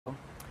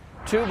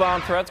Two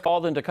bomb threats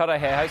called into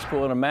Cudahy High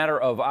School in a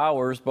matter of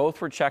hours. Both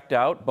were checked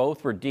out.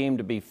 Both were deemed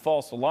to be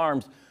false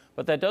alarms,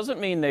 but that doesn't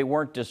mean they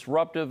weren't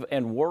disruptive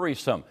and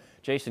worrisome.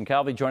 Jason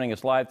Calvi joining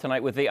us live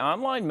tonight with the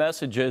online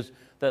messages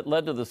that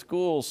led to the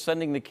schools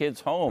sending the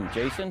kids home.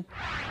 Jason?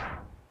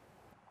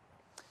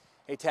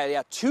 Hey, Ted,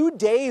 yeah, 2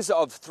 days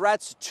of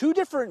threats, 2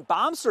 different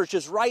bomb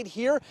searches right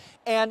here,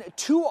 and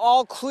 2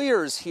 all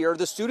clears here.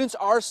 The students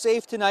are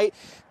safe tonight.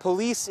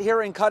 Police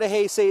here in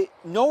Cudahy say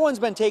no one's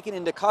been taken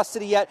into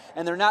custody yet,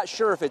 and they're not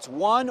sure if it's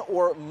one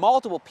or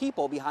multiple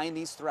people behind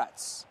these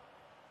threats.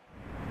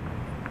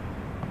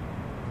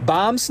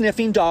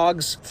 Bomb-sniffing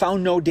dogs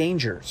found no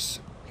dangers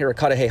here at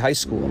Cudahy High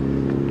School.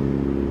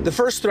 The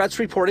first threats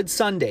reported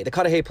Sunday. The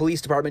Cudahy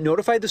Police Department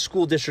notified the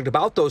school district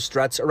about those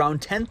threats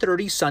around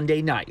 10:30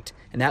 Sunday night,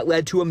 and that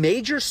led to a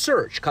major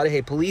search.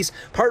 Cudahy Police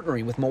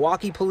partnering with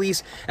Milwaukee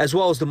Police, as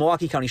well as the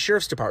Milwaukee County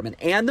Sheriff's Department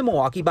and the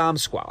Milwaukee Bomb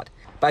Squad.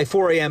 By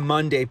 4 a.m.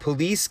 Monday,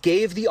 police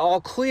gave the all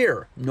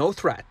clear, no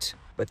threat.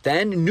 But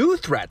then new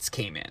threats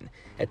came in.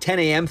 At 10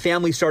 a.m.,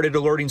 families started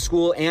alerting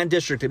school and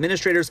district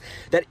administrators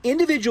that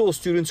individual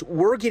students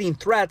were getting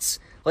threats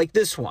like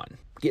this one.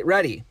 Get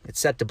ready, it's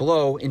set to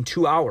blow in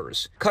 2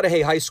 hours.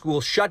 Cudahy High School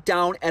shut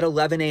down at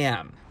 11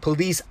 a.m.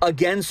 Police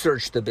again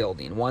searched the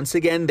building. Once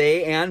again,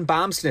 they and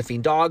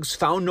bomb-sniffing dogs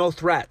found no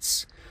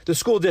threats. The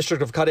school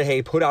district of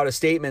Cudahy put out a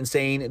statement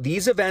saying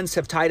these events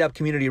have tied up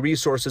community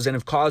resources and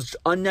have caused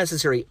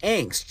unnecessary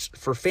angst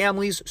for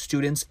families,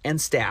 students,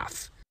 and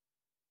staff.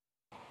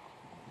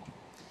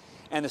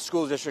 And the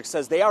school district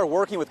says they are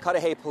working with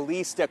Cudahy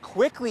Police to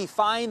quickly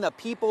find the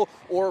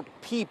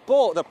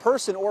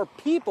person or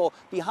people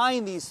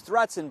behind these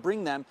threats and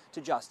bring them to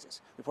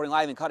justice. Reporting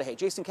live in Cudahy,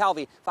 Jason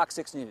Calvi,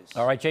 FOX6 News.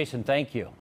 All right, Jason, thank you.